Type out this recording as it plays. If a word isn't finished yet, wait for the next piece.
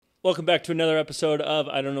Welcome back to another episode of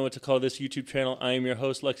I don't know what to call this YouTube channel. I am your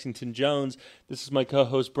host, Lexington Jones. This is my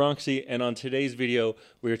co-host, Bronxy, and on today's video,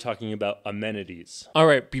 we are talking about amenities. All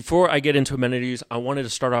right, before I get into amenities, I wanted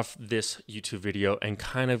to start off this YouTube video and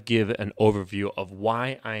kind of give an overview of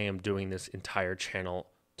why I am doing this entire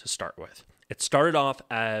channel to start with. It started off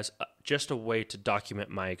as just a way to document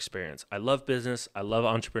my experience. I love business. I love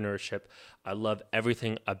entrepreneurship. I love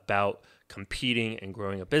everything about competing and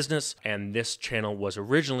growing a business. And this channel was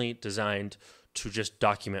originally designed to just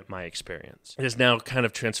document my experience. It is now kind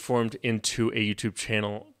of transformed into a YouTube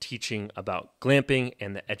channel teaching about glamping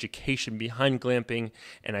and the education behind glamping.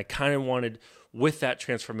 And I kind of wanted, with that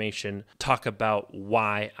transformation, talk about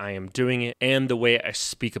why I am doing it and the way I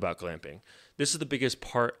speak about glamping. This is the biggest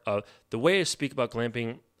part of the way I speak about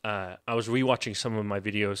glamping. I was rewatching some of my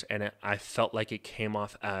videos and I felt like it came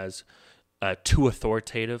off as too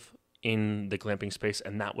authoritative in the glamping space,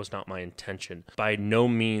 and that was not my intention. By no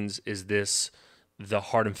means is this the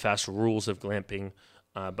hard and fast rules of glamping.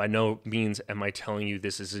 By no means am I telling you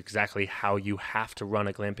this is exactly how you have to run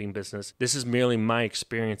a glamping business. This is merely my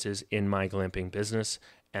experiences in my glamping business,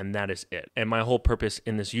 and that is it. And my whole purpose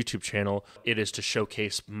in this YouTube channel, it is to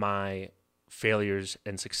showcase my failures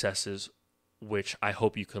and successes, which I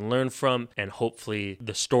hope you can learn from, and hopefully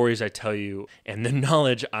the stories I tell you and the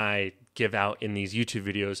knowledge I give out in these YouTube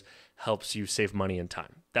videos helps you save money and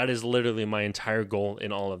time. That is literally my entire goal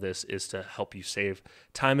in all of this, is to help you save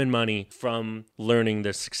time and money from learning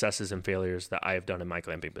the successes and failures that I have done in my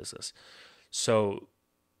glamping business. So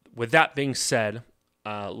with that being said,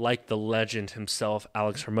 like the legend himself,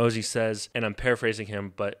 Alex Hormozi says, and I'm paraphrasing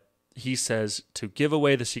him, but he says to give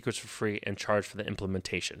away the secrets for free and charge for the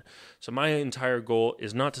implementation. So my entire goal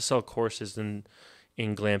is not to sell courses in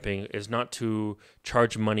glamping, is not to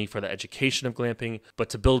charge money for the education of glamping, but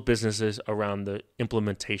to build businesses around the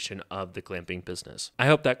implementation of the glamping business. I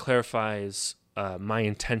hope that clarifies my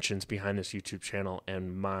intentions behind this YouTube channel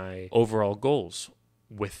and my overall goals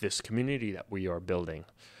with this community that we are building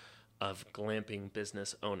of glamping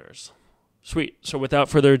business owners. Sweet. So without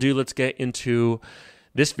further ado, let's get into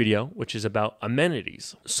this video, which is about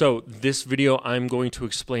amenities. So this video, I'm going to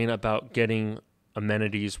explain about getting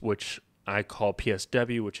amenities, which I call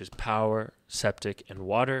PSW, which is power, septic, and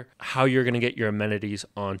water, how you're going to get your amenities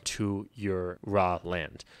onto your raw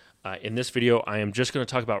land. In this video, I am just going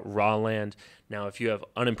to talk about raw land. Now, if you have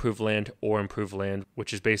unimproved land or improved land,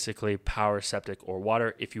 which is basically power, septic, or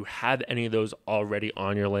water, if you have any of those already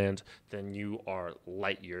on your land, then you are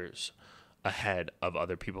light years ahead of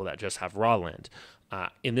other people that just have raw land.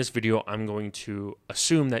 In this video, I'm going to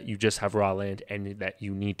assume that you just have raw land and that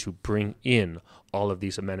you need to bring in all of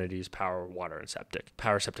these amenities: power, water, and septic.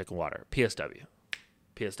 Power, septic, and water. PSW.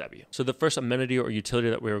 PSW. So the first amenity or utility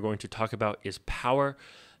that we are going to talk about is power.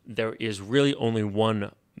 There is really only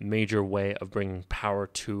one major way of bringing power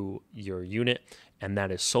to your unit, and that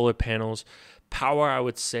is solar panels. Power, I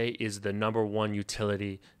would say, is the number one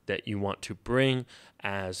utility that you want to bring,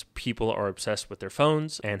 as people are obsessed with their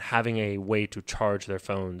phones, and having a way to charge their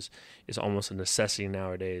phones is almost a necessity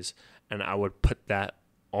nowadays. And I would put that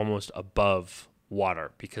almost above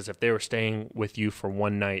water, because if they were staying with you for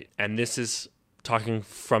one night, and this is talking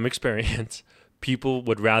from experience, people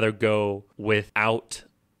would rather go without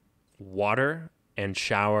water and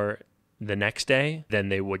shower the next day than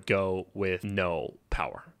they would go with no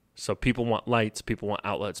power. So people want lights, people want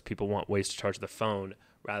outlets, people want ways to charge their phone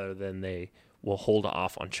rather than they will hold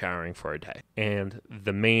off on showering for a day. And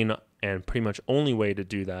the main and pretty much only way to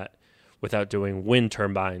do that without doing wind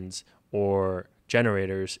turbines or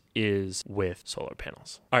generators is with solar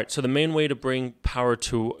panels. All right, so the main way to bring power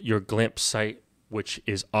to your glamp site, which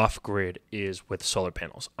is off-grid, is with solar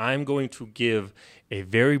panels. I'm going to give a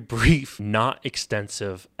very brief, not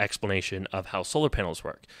extensive explanation of how solar panels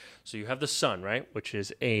work. So you have the sun, right, which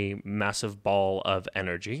is a massive ball of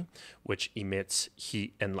energy, which emits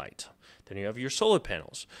heat and light. Then you have your solar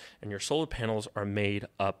panels, and your solar panels are made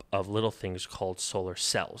up of little things called solar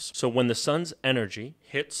cells. So when the sun's energy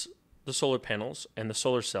hits the solar panels and the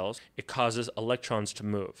solar cells, it causes electrons to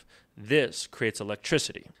move. This creates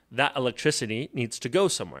electricity. That electricity needs to go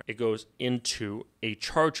somewhere. It goes into a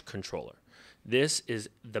charge controller. This is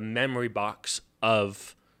the memory box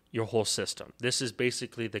of your whole system. This is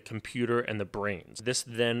basically the computer and the brains. This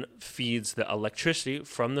then feeds the electricity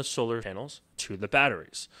from the solar panels to the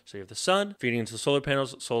batteries. So you have the sun feeding into the solar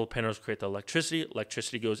panels create the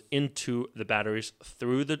electricity goes into the batteries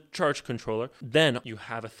through the charge controller. Then you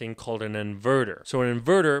have a thing called an inverter. So an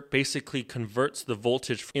inverter basically converts the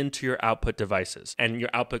voltage into your output devices, and your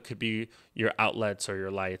output could be your outlets or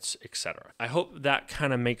your lights, etc. I hope that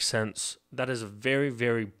kind of makes sense. That is a very,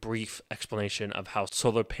 very brief explanation of how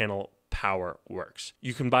solar panel power works.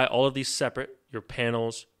 You can buy all of these separate, your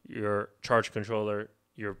panels, your charge controller,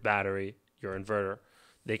 your battery, your inverter.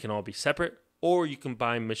 They can all be separate, or you can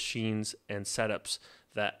buy machines and setups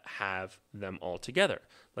that have them all together.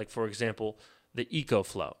 Like, for example, the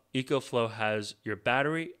EcoFlow. EcoFlow has your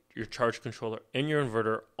battery, your charge controller, and your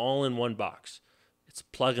inverter all in one box. It's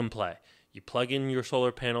plug and play. You plug in your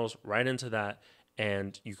solar panels right into that,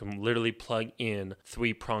 and you can literally plug in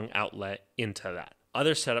 3-prong outlet into that.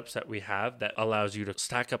 Other setups that we have that allows you to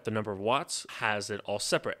stack up the number of watts has it all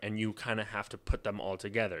separate, and you kind of have to put them all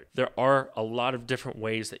together. There are a lot of different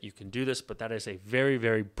ways that you can do this, but that is a very,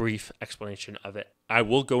 very brief explanation of it. I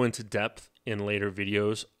will go into depth in later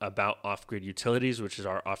videos about Off-Grid Utilities, which is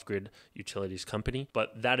our off-grid utilities company,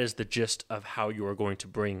 but that is the gist of how you are going to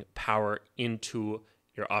bring power into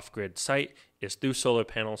your off-grid site is through solar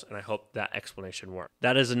panels, and I hope that explanation worked.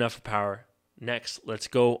 That is enough for power. Next, let's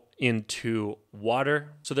go into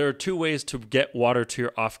water. So there are 2 ways to get water to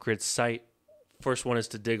your off-grid site. First one is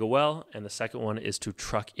to dig a well, and the second one is to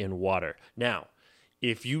truck in water. Now,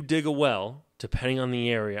 if you dig a well, depending on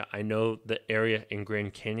the area, I know the area in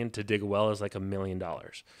Grand Canyon to dig a well is like $1 million.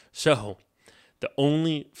 So the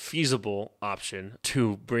only feasible option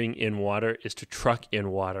to bring in water is to truck in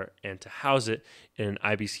water and to house it in an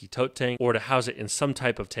IBC tote tank, or to house it in some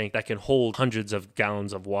type of tank that can hold hundreds of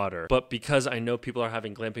gallons of water. But because I know people are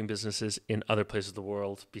having glamping businesses in other places of the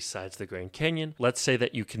world besides the Grand Canyon, let's say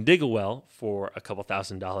that you can dig a well for a couple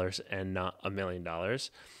 $1,000s and not $1 million.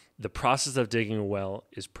 The process of digging a well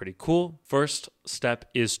is pretty cool. First step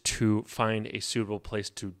is to find a suitable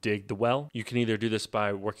place to dig the well. You can either do this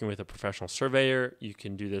by working with a professional surveyor, you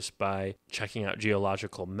can do this by checking out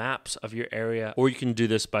geological maps of your area, or you can do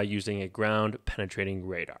this by using a ground penetrating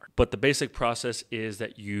radar. But the basic process is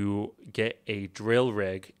that you get a drill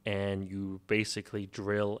rig and you basically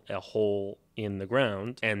drill a hole in the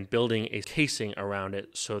ground and building a casing around it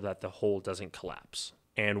so that the hole doesn't collapse.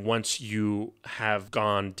 And once you have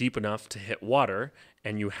gone deep enough to hit water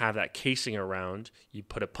and you have that casing around, you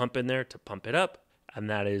put a pump in there to pump it up, and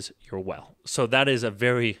that is your well. So that is a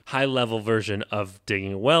very high-level version of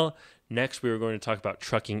digging a well. Next, we are going to talk about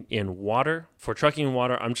trucking in water. For trucking in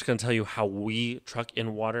water, I'm just going to tell you how we truck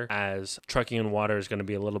in water, as trucking in water is going to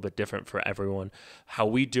be a little bit different for everyone. How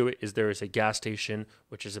we do it is there is a gas station,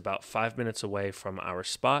 which is about 5 minutes away from our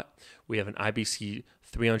spot. We have an IBC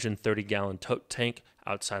 330-gallon tote tank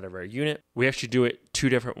outside of our unit. We actually do it 2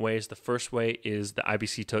 different ways. The first way is the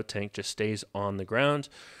IBC tote tank just stays on the ground.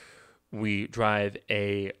 We drive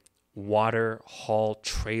a water haul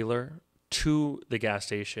trailer to the gas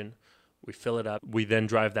station. We fill it up. We then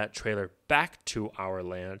drive that trailer back to our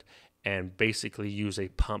land and basically use a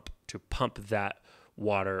pump to pump that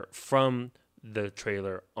water from the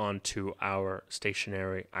trailer onto our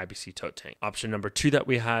stationary IBC tote tank. Option number 2 that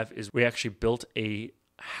we have is we actually built a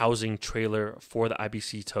housing trailer for the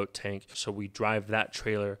IBC tote tank. So we drive that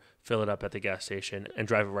trailer, fill it up at the gas station, and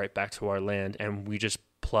drive it right back to our land. And we just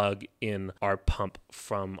plug in our pump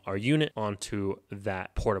from our unit onto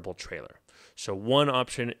that portable trailer. So one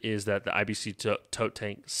option is that the IBC tote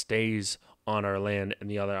tank stays on our land,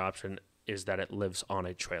 and the other option is that it lives on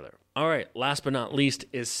a trailer. All right, last but not least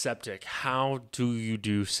is septic. How do you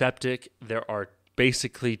do septic? There are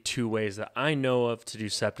basically 2 ways that I know of to do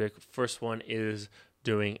septic. First one is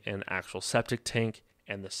doing an actual septic tank,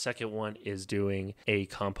 and the second one is doing a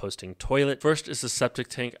composting toilet. First is the septic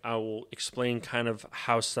tank. I will explain kind of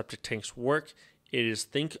how septic tanks work. It is,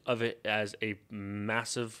 think of it as a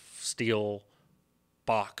massive steel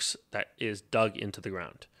box that is dug into the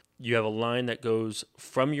ground. You have a line that goes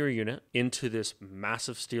from your unit into this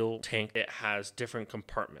massive steel tank. It has different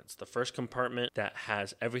compartments. The first compartment that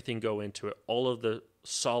has everything go into it, all of the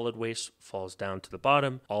solid waste falls down to the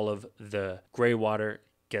bottom. All of the gray water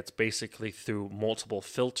gets basically through multiple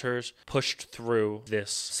filters, pushed through this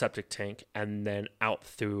septic tank, and then out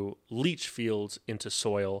through leach fields into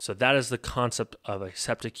soil. So that is the concept of a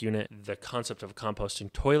septic unit. The concept of a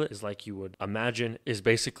composting toilet is, like you would imagine, is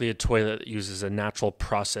basically a toilet that uses a natural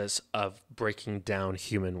process of breaking down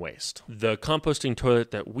human waste. The composting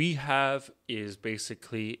toilet that we have is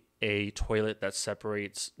basically a toilet that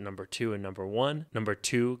separates number 2 and number 1. Number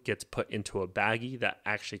 2 gets put into a baggie that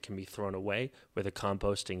actually can be thrown away with a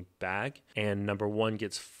composting bag. And number 1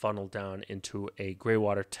 gets funneled down into a gray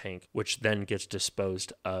water tank, which then gets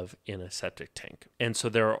disposed of in a septic tank. And so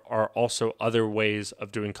there are also other ways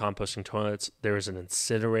of doing composting toilets. There is an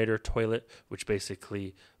incinerator toilet, which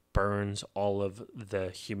basically burns all of the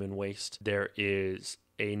human waste. There is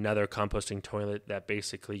another composting toilet that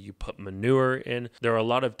basically you put manure in. There are a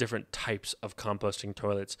lot of different types of composting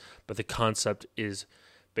toilets, but the concept is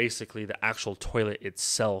basically the actual toilet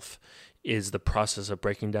itself is the process of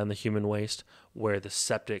breaking down the human waste, where the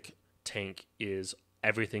septic tank is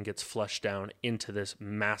everything gets flushed down into this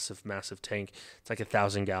massive, massive tank. It's like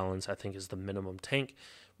 1,000 gallons, I think, is the minimum tank,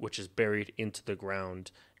 which is buried into the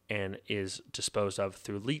ground and is disposed of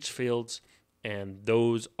through leach fields. And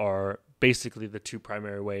those are basically the two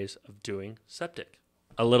primary ways of doing septic.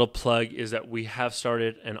 A little plug is that we have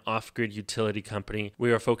started an off-grid utility company.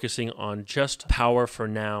 We are focusing on just power for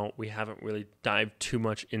now. We haven't really dived too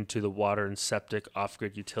much into the water and septic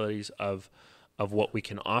off-grid utilities of what we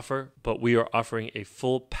can offer, but we are offering a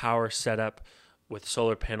full power setup with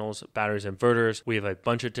solar panels, batteries, inverters. We have a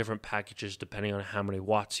bunch of different packages depending on how many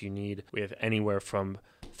watts you need. We have anywhere from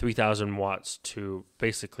 3,000 watts to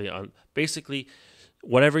basically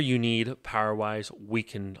whatever you need power-wise, we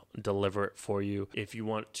can deliver it for you. If you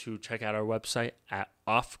want to check out our website at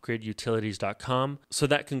offgridutilities.com. So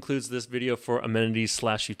that concludes this video for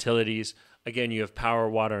amenities/utilities. Again, you have power,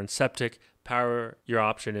 water, and septic. Power, your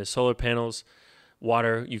option is solar panels.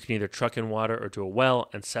 Water, you can either truck in water or do a well,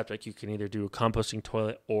 and septic, you can either do a composting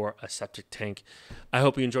toilet or a septic tank. I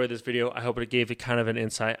hope you enjoyed this video. I hope it gave you kind of an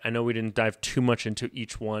insight. I know we didn't dive too much into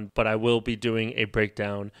each one, but I will be doing a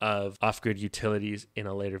breakdown of off-grid utilities in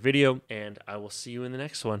a later video, and I will see you in the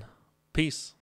next one. Peace.